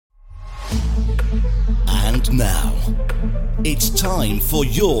And now, it's time for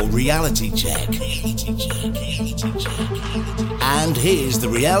your reality check. And here's the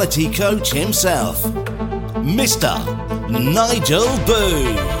reality coach himself, Mr. Nigel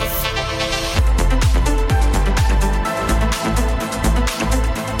Booth.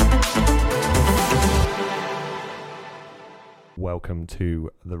 Welcome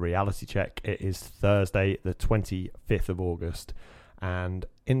to the reality check. It is Thursday, the 25th of August, and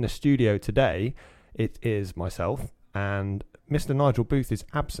in the studio today, it is myself, and Mr. Nigel Booth is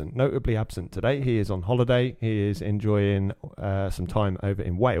absent, notably absent today. He is on holiday. He is enjoying some time over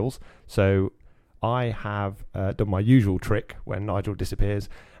in Wales. So I have done my usual trick when Nigel disappears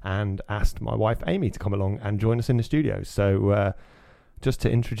and asked my wife Amy to come along and join us in the studio. So just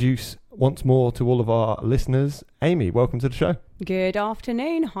to introduce once more to all of our listeners, Amy, welcome to the show. Good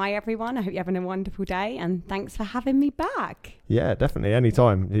afternoon. Hi, everyone. I hope you're having a wonderful day, and thanks for having me back. Yeah, definitely.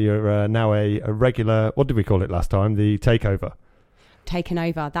 Anytime. You're now a regular, what did we call it last time? The takeover. Taken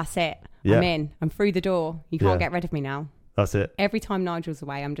over. That's it. Yeah. I'm in. I'm through the door. You can't get rid of me now. That's it. Every time Nigel's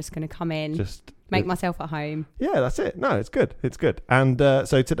away, I'm just going to come in, make myself at home. Yeah, that's it. No, it's good. It's good. And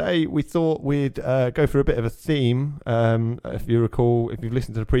so today we thought we'd go for a bit of a theme. If you recall, if you've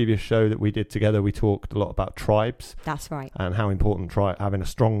listened to the previous show that we did together, we talked a lot about tribes. That's right. And how important having a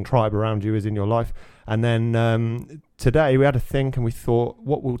strong tribe around you is in your life. And then today we had a think and we thought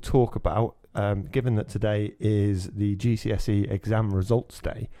what we'll talk about, given that today is the GCSE exam results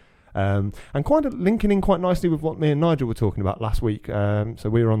day. And kind of linking in quite nicely with what me and Nigel were talking about last week. So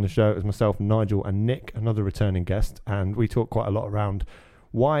we were on the show, it was myself, Nigel and Nick, another returning guest, and we talked quite a lot around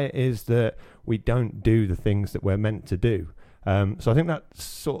why it is that we don't do the things that we're meant to do. So I think that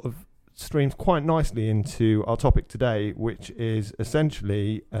sort of streams quite nicely into our topic today, which is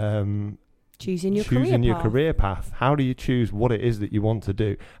essentially choosing your career path. How do you choose what it is that you want to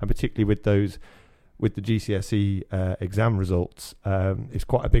do? And particularly with the GCSE exam results, it's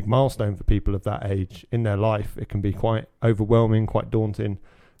quite a big milestone for people of that age in their life. It can be quite overwhelming, quite daunting.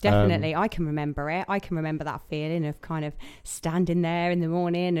 Definitely. I can remember it. I can remember that feeling of kind of standing there in the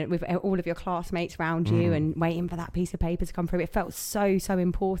morning and with all of your classmates around you and waiting for that piece of paper to come through. It felt so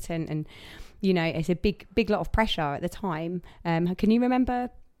important. And, you know, it's a big lot of pressure at the time. Can you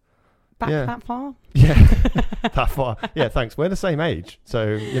remember that far? Yeah, that far. Yeah, thanks. We're the same age,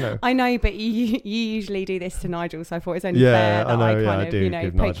 so you know. I know, but you usually do this to Nigel, so I thought it's only fair that I do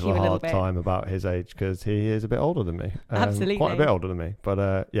give Nigel a hard time about his age because he is a bit older than me. Absolutely, quite a bit older than me.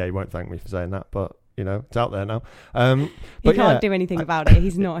 But he won't thank me for saying that. But you know, it's out there now. He can't do anything about it.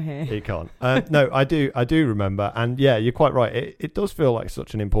 He's not here. He can't. No, I do remember, and yeah, you're quite right. It does feel like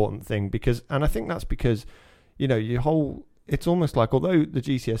such an important thing and I think that's because, you know, it's almost like, although the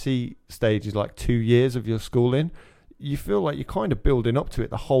GCSE stage is like 2 years of your schooling, you feel like you're kind of building up to it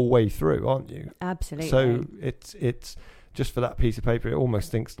the whole way through, aren't you? Absolutely. So it's just for that piece of paper, it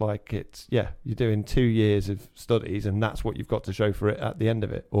almost thinks like you're doing 2 years of studies and that's what you've got to show for it at the end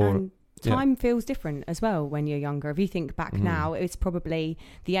of it. And time feels different as well when you're younger. If you think back now, it's probably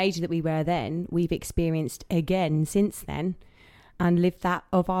the age that we were then, we've experienced again since then. And lived that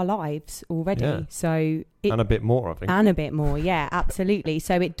of our lives already. Yeah. So and a bit more, I think. And a bit more, yeah, absolutely.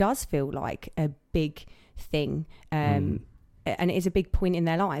 So it does feel like a big thing. And it is a big point in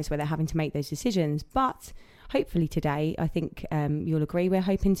their lives where they're having to make those decisions. But hopefully today, I think you'll agree, we're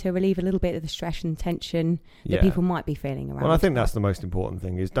hoping to relieve a little bit of the stress and tension that people might be feeling around. Well, I think that's the most important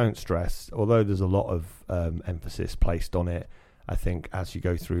thing is don't stress. Although there's a lot of emphasis placed on it, I think as you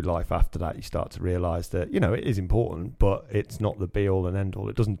go through life after that, you start to realise that, you know, it is important, but it's not the be all and end all.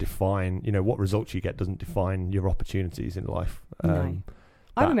 It doesn't define, you know, what results you get doesn't define your opportunities in life. No.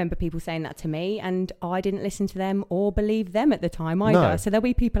 I remember people saying that to me and I didn't listen to them or believe them at the time either. No. So there'll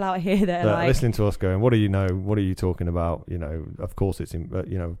be people out here that are like listening to us going, what do you know? What are you talking about? You know, of course it's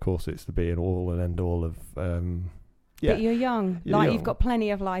the be and all and end all of, But you're young. You've got plenty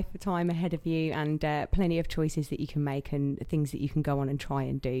of life time ahead of you and plenty of choices that you can make and things that you can go on and try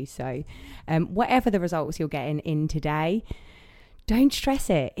and do. So whatever the results you're getting in today, don't stress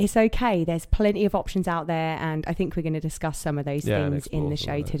it. It's okay. There's plenty of options out there. And I think we're going to discuss some of those things in the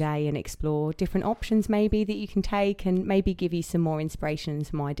show today and explore different options maybe that you can take and maybe give you some more inspiration,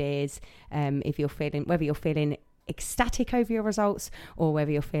 some ideas whether you're feeling ecstatic over your results or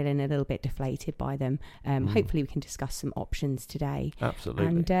whether you're feeling a little bit deflated by them. Hopefully we can discuss some options today. Absolutely.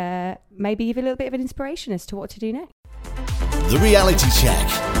 And maybe give a little bit of an inspiration as to what to do next. The Reality Check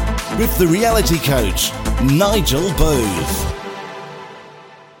with the reality coach, Nigel Booth.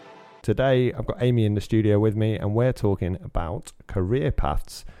 Today I've got Amy in the studio with me and we're talking about career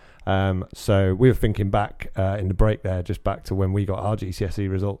paths. So we were thinking back in the break there, just back to when we got our GCSE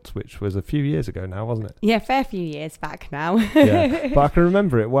results, which was a few years ago now, wasn't it? Yeah, fair few years back now. Yeah, but I can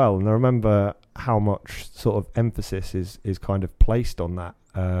remember it well, and I remember how much sort of emphasis is kind of placed on that,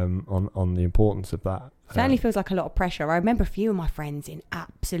 on the importance of that. Certainly feels like a lot of pressure. I remember a few of my friends in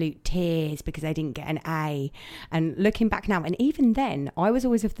absolute tears because they didn't get an A. And looking back now, and even then, I was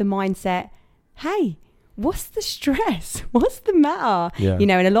always of the mindset, hey, what's the stress? What's the matter? Yeah. You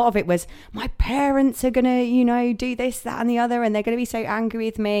know, and a lot of it was, my parents are going to, you know, do this, that and the other, and they're going to be so angry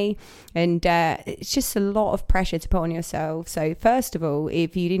with me. And it's just a lot of pressure to put on yourself. So first of all,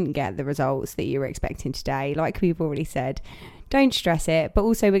 if you didn't get the results that you were expecting today, like we've already said, don't stress it. But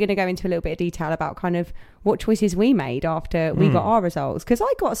also we're going to go into a little bit of detail about kind of what choices we made after we got our results. Because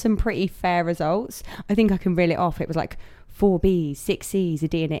I got some pretty fair results. I think I can reel it off. It was like 4 B's, 6 C's, a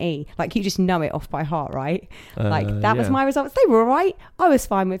D and an E. Like, you just know it off by heart, right? That was my results. They were all right. I was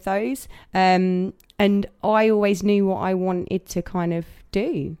fine with those. And I always knew what I wanted to kind of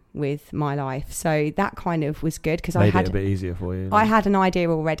do with my life, so that kind of was good because I had it a bit easier for you. I had an idea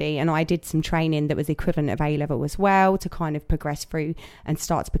already, and I did some training that was equivalent of A level as well to kind of progress through and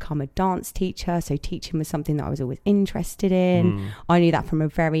start to become a dance teacher. So teaching was something that I was always interested in. I knew that from a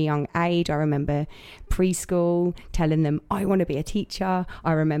very young age. I remember preschool telling them I want to be a teacher.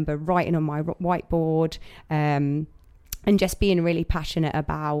 I remember writing on my whiteboard and just being really passionate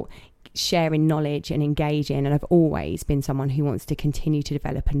about sharing knowledge and engaging, and I've always been someone who wants to continue to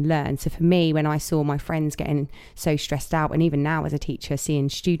develop and learn. So for me, when I saw my friends getting so stressed out, and even now as a teacher seeing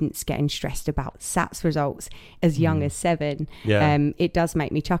students getting stressed about SATs results as young as 7, it does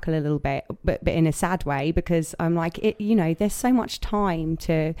make me chuckle a little bit, but in a sad way, because I'm like, you know, there's so much time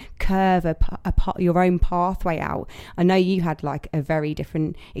to curve your own pathway out. I know you had like a very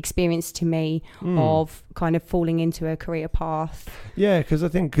different experience to me of kind of falling into a career path. Yeah, because I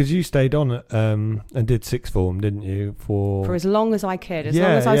think you stayed on and did sixth form, didn't you? For as long as I could, as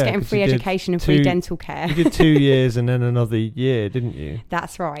long as I was getting free education and free dental care. You did 2 years and then another year, didn't you?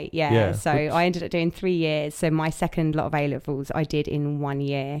 That's right, yeah. So I ended up doing 3 years. So my second lot of A levels I did in 1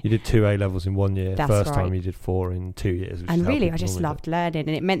 year. You did 2 A levels in 1 year. That's First right. time you did 4 in 2 years. And really, I just loved learning,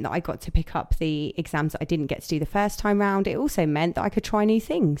 and it meant that I got to pick up the exams that I didn't get to do the first time round. It also meant that I could try new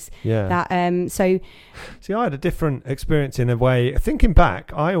things. Yeah. See, I had a different experience in a way. Thinking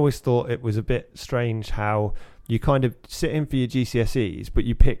back, I always thought it was a bit strange how you kind of sit in for your GCSEs, but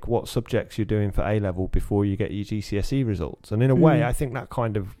you pick what subjects you're doing for A level before you get your GCSE results. And in a way, I think that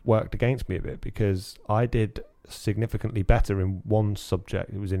kind of worked against me a bit, because I did significantly better in one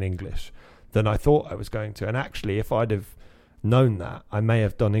subject, it was in English, than I thought I was going to. And actually, if I'd have known that, I may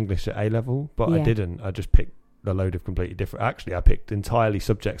have done English at A level, but I didn't. I just picked a load of completely different. Actually, I picked entirely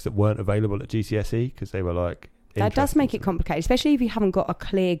subjects that weren't available at GCSE because they were like. That does make it complicated, especially if you haven't got a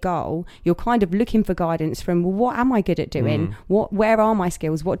clear goal. You're kind of looking for guidance from, well, what am I good at doing? Where are my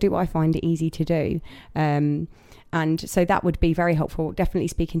skills? What do I find it easy to do? And so that would be very helpful. Definitely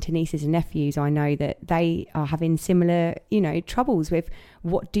speaking to nieces and nephews, I know that they are having similar, troubles with,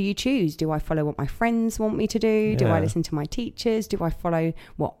 what do you choose? Do I follow what my friends want me to do? Do I listen to my teachers? Do I follow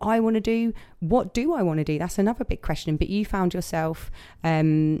what I want to do? What do I want to do? That's another big question. But you found yourself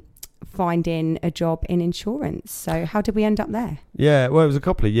finding a job in insurance. So how did we end up there? Yeah, well, it was a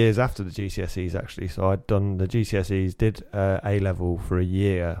couple of years after the GCSEs, actually. So I'd done the GCSEs, did A level for a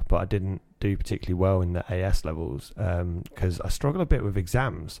year, but I didn't do particularly well in the AS levels because I struggle a bit with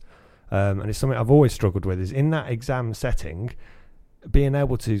exams. And it's something I've always struggled with, is in that exam setting, being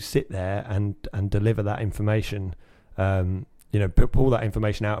able to sit there and deliver that information, pull that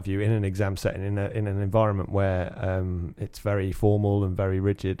information out of you in an exam setting, in an environment where it's very formal and very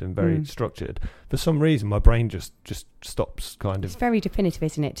rigid and very structured. For some reason, my brain just stops kind of. It's very definitive,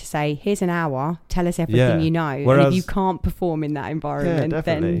 isn't it? To say, here's an hour, tell us everything you know. Whereas, and if you can't perform in that environment,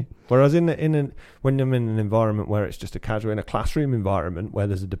 then. Whereas when I'm in an environment where it's just a casual, in a classroom environment where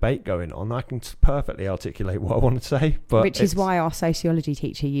there's a debate going on, I can perfectly articulate what I want to say. Which is why our sociology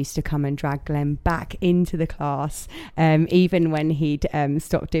teacher used to come and drag Glen back into the class, even when he'd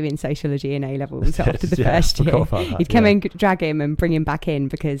stopped doing sociology in A levels after the first year. He'd come and drag him and bring him back in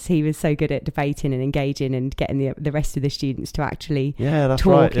because he was so good at debating and engaging and getting the rest of the students to actually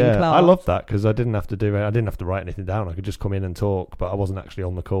talk in class. I loved that because I didn't have to do it. I didn't have to write anything down. I could just come in and talk, but I wasn't actually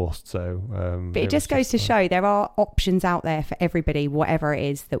on the course. So, but it just goes to show there are options out there for everybody, whatever it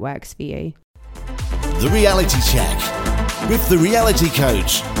is that works for you. The Reality Check with the reality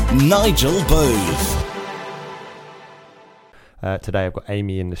coach, Nigel Booth. Today I've got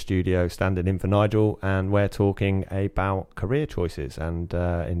Amy in the studio standing in for Nigel, and we're talking about career choices and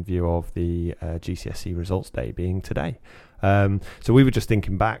in view of the GCSE results day being today. So we were just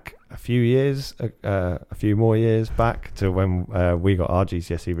thinking back a few more years back to when we got our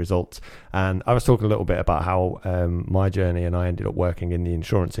GCSE results, and I was talking a little bit about how my journey, and I ended up working in the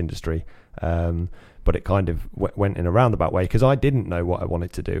insurance industry, but it kind of went in a roundabout way because I didn't know what I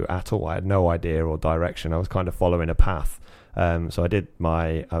wanted to do at all. I had no idea or direction. I was kind of following a path. So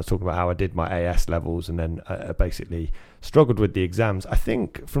I was talking about how I did my AS levels, and then basically struggled with the exams. I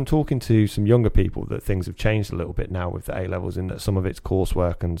think from talking to some younger people that things have changed a little bit now with the A levels, in that some of it's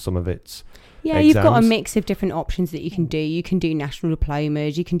coursework and some of it's exams. You've got a mix of different options that you can do. You can do national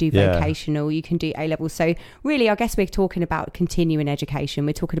diplomas, you can do vocational, you can do A levels. So really, I guess we're talking about continuing education.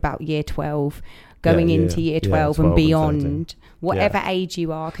 We're talking about year 12. Going into year 12 and beyond, whatever age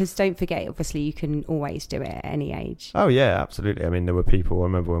you are, because don't forget, obviously, you can always do it at any age. Oh, yeah, absolutely. I mean, there were people, I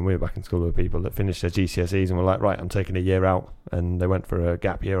remember when we were back in school, there were people that finished their GCSEs and were like, right, I'm taking a year out, and they went for a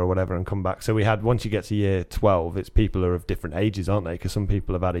gap year or whatever and come back. So we had, once you get to year 12, it's people are of different ages, aren't they? Because some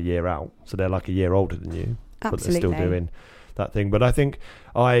people have had a year out, so they're like a year older than you, but they're still doing that thing. But I think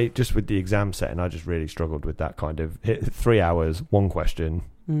just with the exam setting, I just really struggled with that kind of 3 hours, one question,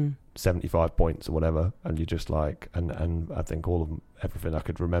 75 points or whatever, and you just like, and I think everything I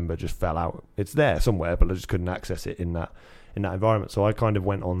could remember just fell out. It's there somewhere, but I just couldn't access it in that environment. So I kind of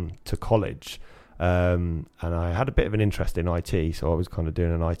went on to college, and I had a bit of an interest in IT, so I was kind of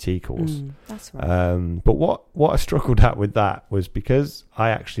doing an IT course. That's right. But what I struggled at with that was because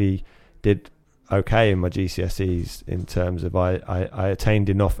I actually did okay in my GCSEs in terms of I attained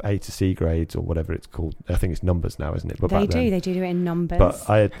enough A to C grades or whatever it's called. I think it's numbers now, isn't it? But they do it in numbers. But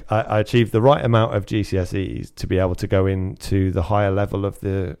I achieved the right amount of GCSEs to be able to go into the higher level of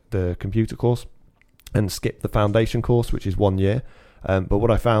the computer course and skip the foundation course, which is 1 year. But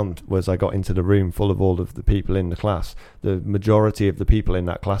what I found was I got into the room full of all of the people in the class. The majority of the people in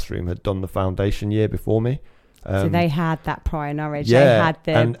that classroom had done the foundation year before me. So they had that prior knowledge. They had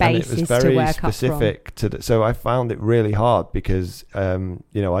the basis and it was very to work specific up from. So I found it really hard because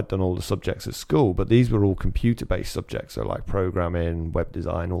I'd done all the subjects at school, but these were all computer-based subjects, so like programming, web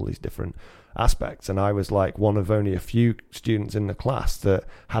design, all these different aspects. And I was like one of only a few students in the class that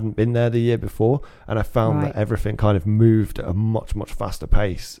hadn't been there the year before, and I found that everything kind of moved at a much, much faster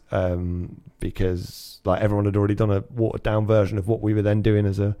pace because like everyone had already done a watered-down version of what we were then doing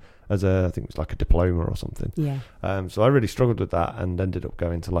as a I think it was like a diploma or something. Yeah. So I really struggled with that and ended up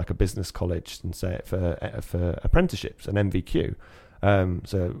going to like a business college and say it for apprenticeships, an MVQ.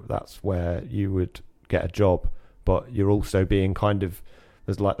 So that's where you would get a job, but you're also being kind of,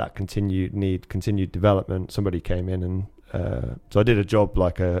 there's like that continued development. Somebody came in and so I did a job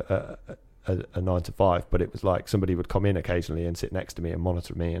like a 9 to 5, but it was like somebody would come in occasionally and sit next to me and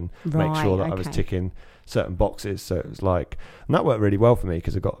monitor me and make sure that I was ticking certain boxes. So it was like, and that worked really well for me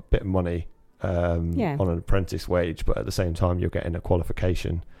because I got a bit of money on an apprentice wage, but at the same time you're getting a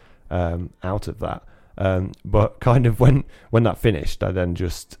qualification out of that. But kind of when that finished, I then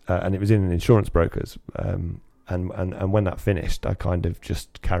just and it was in an insurance broker's. And when that finished, I kind of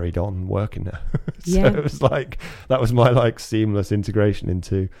just carried on working there. So it was like, that was my like seamless integration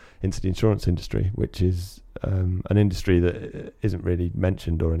into the insurance industry, which is an industry that isn't really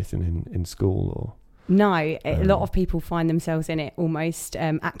mentioned or anything in school or. No, a lot of people find themselves in it almost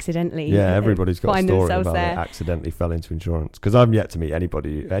accidentally. Yeah, everybody's got a story about it, accidentally fell into insurance. Because I'm yet to meet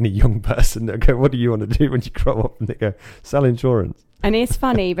any young person that go, what do you want to do when you grow up? And they go, sell insurance. And it's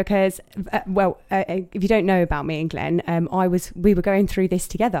funny because, if you don't know about me and Glen, we were going through this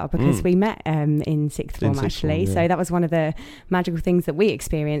together because we met in sixth form actually. So that was one of the magical things that we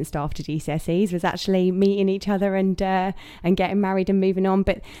experienced after GCSEs was actually meeting each other and getting married and moving on.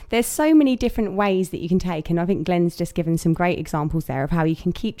 But there's so many different ways that you can take, and I think Glen's just given some great examples there of how you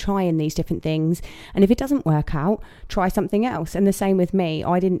can keep trying these different things. And if it doesn't work out, try something else. And the same with me.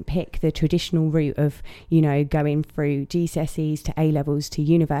 I didn't pick the traditional route of going through GCSEs to A-levels to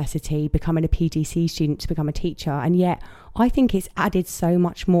university, becoming a PGC student to become a teacher, and yet I think it's added so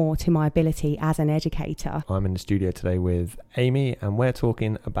much more to my ability as an educator. I'm in the studio today with Amy and we're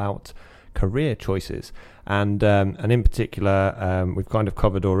talking about career choices, and in particular we've kind of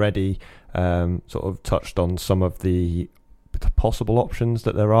covered already, sort of touched on some of the possible options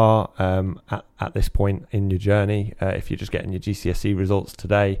that there are at this point in your journey. If you're just getting your GCSE results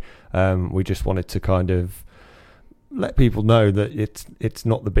today, we just wanted to kind of let people know that it's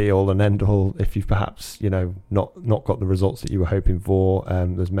not the be all and end all. If you've perhaps not got the results that you were hoping for,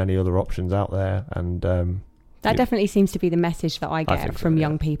 there's many other options out there, and That definitely seems to be the message that I get from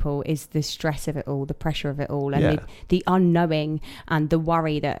young people, is the stress of it all, the pressure of it all, and the unknowing and the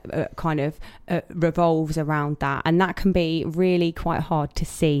worry that kind of revolves around that. And that can be really quite hard to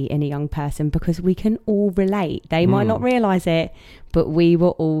see in a young person, because we can all relate. They might not realise it, but we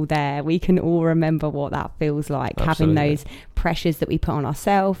were all there. We can all remember what that feels like. Absolutely. Having those pressures that we put on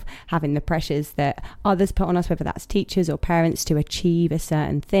ourselves, having the pressures that others put on us, whether that's teachers or parents, to achieve a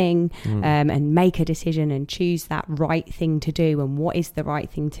certain thing, and make a decision and choose that right thing to do, and what is the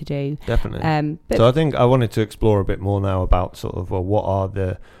right thing to do. Definitely. So I think I wanted to explore a bit more now about sort of, well,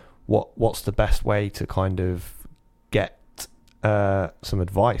 what's the best way to kind of get some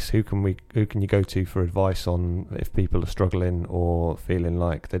advice. Who can you go to for advice on if people are struggling or feeling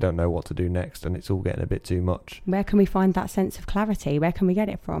like they don't know what to do next and it's all getting a bit too much? Where can we find that sense of clarity? Where can we get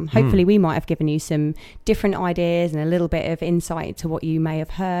it from? Hopefully we might have given you some different ideas and a little bit of insight to what you may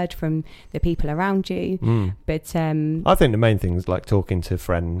have heard from the people around you. But I think the main thing is like talking to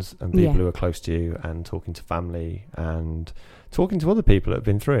friends and people who are close to you, and talking to family, and talking to other people that have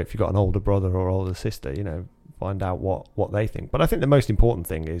been through it. If you've got an older brother or older sister, find out what they think. But I think the most important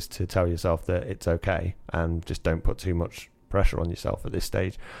thing is to tell yourself that it's okay, and just don't put too much pressure on yourself at this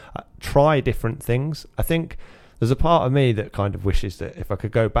stage. Try different things. I think there's a part of me that kind of wishes that if I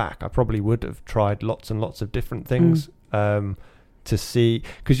could go back, I probably would have tried lots and lots of different things to see,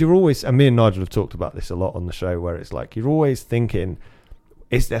 because you're always, and me and Nigel have talked about this a lot on the show, where it's like you're always thinking,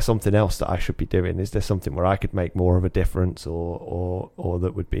 is there something else that I should be doing? Is there something where I could make more of a difference, or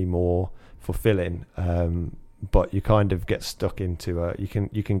that would be more fulfilling? But you kind of get stuck into you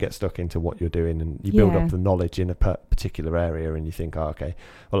can get stuck into what you're doing, and you build up the knowledge in a particular area, and you think, okay,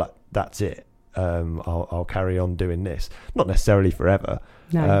 well, that's it. I'll carry on doing this. Not necessarily forever.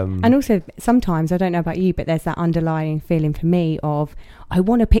 No. And also sometimes, I don't know about you, but there's that underlying feeling for me of, I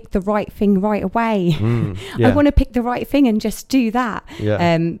want to pick the right thing right away. I want to pick the right thing and just do that.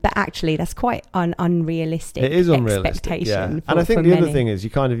 But actually that's quite an unrealistic expectation. And I think the other thing is,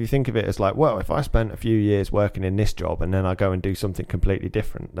 you think of it as like, well, if I spent a few years working in this job and then I go and do something completely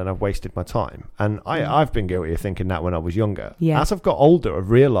different, then I've wasted my time. And I've been guilty of thinking that when I was younger. As I've got older, I've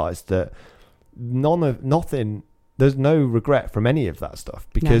realised that there's no regret from any of that stuff,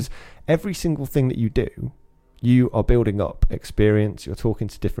 because every single thing that you do, you are building up experience. You're talking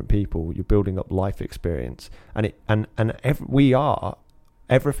to different people. You're building up life experience, and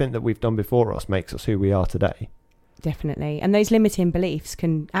everything that we've done before us makes us who we are today. Definitely. And those limiting beliefs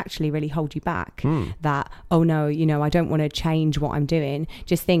can actually really hold you back. That, oh no, I don't want to change what I'm doing.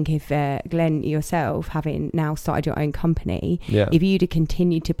 Just think if Glen, yourself, having now started your own company, if you'd have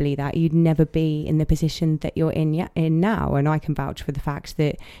continued to believe that, you'd never be in the position that you're in now. And I can vouch for the fact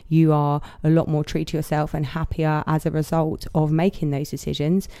that you are a lot more true to yourself and happier as a result of making those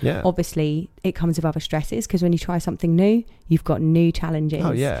decisions. Obviously it comes with other stresses, because when you try something new, you've got new challenges.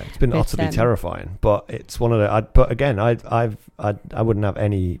 It's been utterly terrifying, but it's one of the I wouldn't have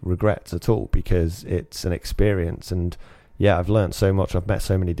any regrets at all, because it's an experience, and I've learned so much. I've met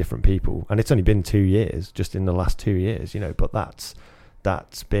so many different people, and it's only been 2 years, just in the last 2 years, but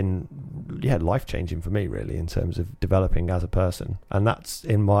that's been life-changing for me, really, in terms of developing as a person. And that's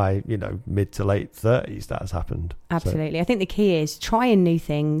in my mid to late 30s that has happened. Absolutely. I think the key is trying new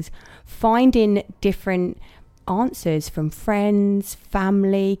things, finding different answers from friends,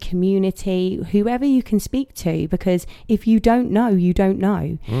 family, community, whoever you can speak to, because if you don't know, you don't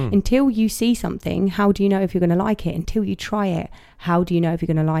know. Until you see something, how do you know if you're going to like it? Until you try it, how do you know if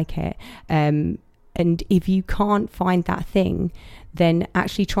you're going to like it? And if you can't find that thing, then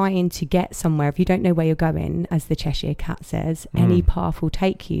actually trying to get somewhere, if you don't know where you're going, as the Cheshire Cat says, any path will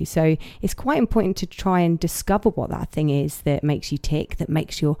take you. So it's quite important to try and discover what that thing is that makes you tick, that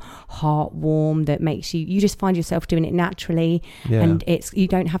makes your heart warm, that makes you just find yourself doing it naturally, and you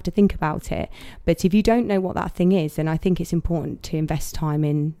don't have to think about it. But if you don't know what that thing is, then I think it's important to invest time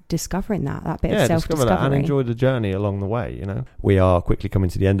in discovering that bit of self-discovery. Discover that and enjoy the journey along the way. We are quickly coming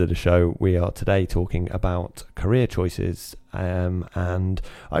to the end of the show. We are today talking about career choices. And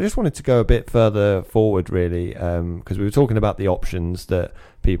I just wanted to go a bit further forward, really, because we were talking about the options that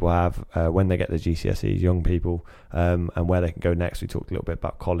people have when they get their GCSEs, young people, and where they can go next. We talked a little bit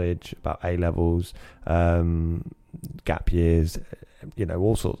about college, about A-levels, gap years,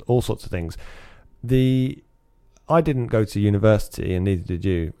 all sorts of things. I didn't go to university, and neither did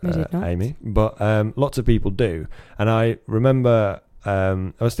you, Amy, but lots of people do. And I remember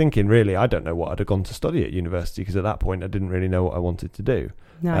I was thinking, really, I don't know what I'd have gone to study at university, because at that point I didn't really know what I wanted to do.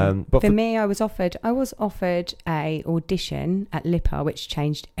 No. But for me, I was offered a audition at LIPA, which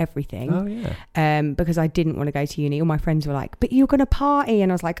changed everything. Oh, yeah. Because I didn't want to go to uni. All my friends were like, but you're going to party.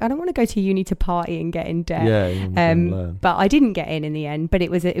 And I was like, I don't want to go to uni to party and get in debt. Yeah. But I didn't get in the end. But it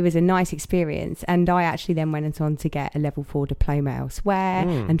was a nice experience. And I actually then went on to get a level 4 diploma elsewhere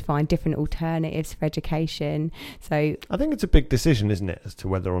and find different alternatives for education. So I think it's a big decision, isn't it, as to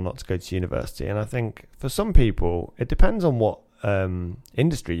whether or not to go to university. And I think for some people, it depends on what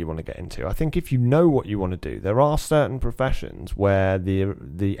industry you want to get into. I think if you know what you want to do, there are certain professions where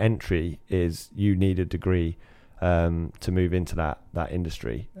the entry is you need a degree to move into that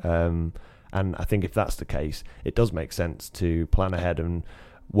industry. And I think if that's the case, it does make sense to plan ahead and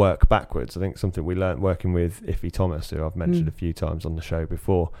work backwards. I think something we learned working with Iffy Thomas, who I've mentioned a few times on the show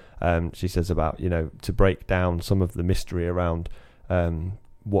before, she says about, to break down some of the mystery around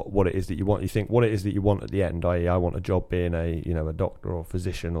what it is that you want. You think what it is that you want at the end, i.e. I want a job being a doctor or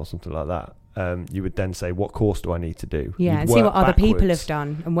physician or something like that. You would then say, what course do I need to do? Yeah, and see what other people have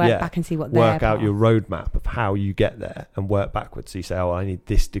done and work back and see what they're work out your roadmap of how you get there and work backwards. So you say, I need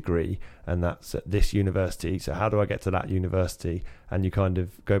this degree and that's at this university. So how do I get to that university? And you kind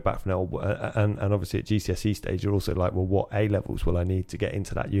of go back from there. And obviously at GCSE stage, you're also like, well, what A levels will I need to get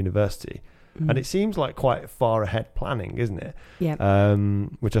into that university? And it seems like quite far ahead planning, isn't it? Yeah.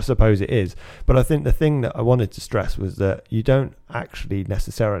 Which I suppose it is. But I think the thing that I wanted to stress was that you don't actually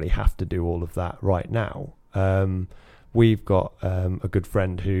necessarily have to do all of that right now. We've got a good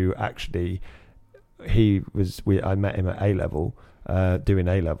friend who actually, I met him at A-level, doing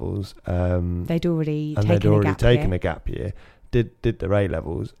A-levels. They'd already taken a gap year. Did their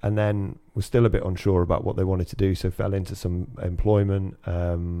A-levels and then was still a bit unsure about what they wanted to do, so fell into some employment,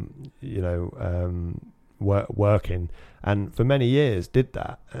 working, and for many years did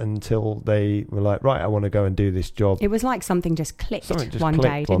that until they were like, right, I want to go and do this job. It was like something just clicked one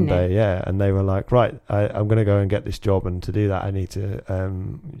day, didn't it? Yeah, and they were like, right, I'm going to go and get this job, and to do that I need to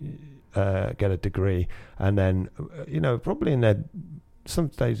get a degree, and then probably in their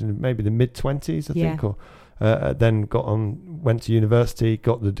some stage in maybe the mid-20s, I think, or then went to university,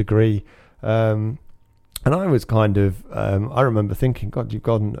 got the degree, and I was kind of I remember thinking, God, you've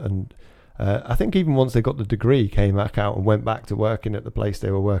gone and I think even once they got the degree, came back out and went back to working at the place they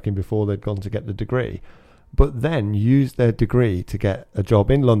were working before they'd gone to get the degree, but then used their degree to get a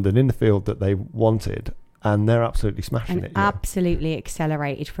job in London in the field that they wanted. And they're absolutely smashing it. Absolutely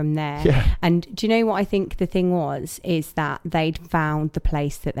accelerated from there. Yeah. And do you know what I think the thing is that they'd found the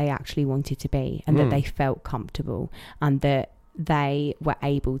place that they actually wanted to be and that they felt comfortable and that they were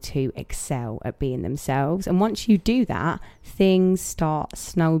able to excel at being themselves. And once you do that, things start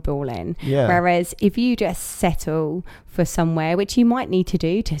snowballing. Yeah. Whereas if you just settle for somewhere, which you might need to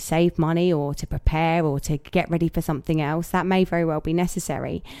do to save money or to prepare or to get ready for something else, that may very well be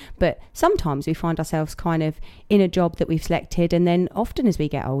necessary. But sometimes we find ourselves kind of in a job that we've selected, and then often as we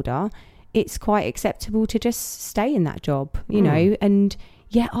get older, it's quite acceptable to just stay in that job, and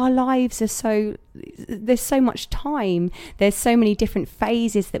yeah, our lives are there's so much time. There's so many different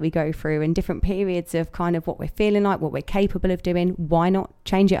phases that we go through and different periods of kind of what we're feeling like, what we're capable of doing. Why not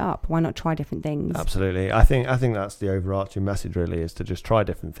change it up? Why not try different things? Absolutely. I think that's the overarching message really, is to just try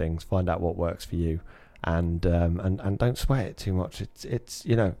different things, find out what works for you. And don't sweat it too much. It's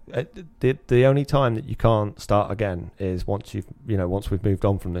the only time that you can't start again is once we've moved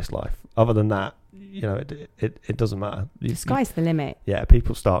on from this life. Other than that, it doesn't matter. The sky's the limit. Yeah,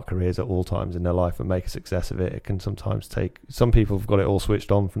 people start careers at all times in their life and make a success of it. It can sometimes take. Some people have got it all switched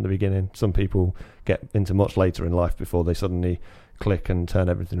on from the beginning. Some people get into much later in life before they suddenly click and turn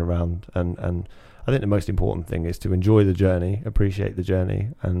everything around. And I think the most important thing is to enjoy the journey, appreciate the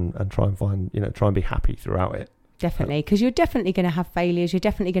journey, and try and be happy throughout it. Definitely, because you're definitely going to have failures, you're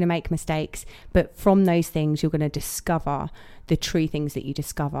definitely going to make mistakes, but from those things you're going to discover the true things that you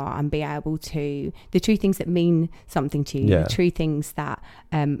discover and be able to, the true things that mean something to you, the true things that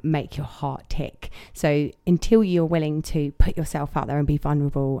make your heart tick. So until you're willing to put yourself out there and be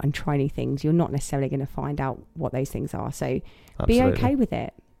vulnerable and try new things, you're not necessarily going to find out what those things are. So be okay with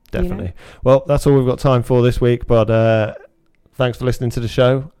it. Definitely. Well, that's all we've got time for this week, but thanks for listening to the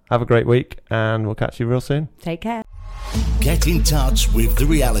show. Have a great week, and we'll catch you real soon. Take care. Get in touch with The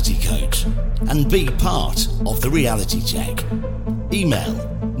Reality Coach and be part of The Reality Check. Email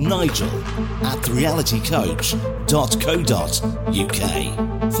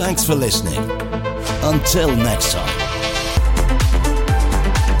nigel@therealitycoach.co.uk. Thanks for listening. Until next time.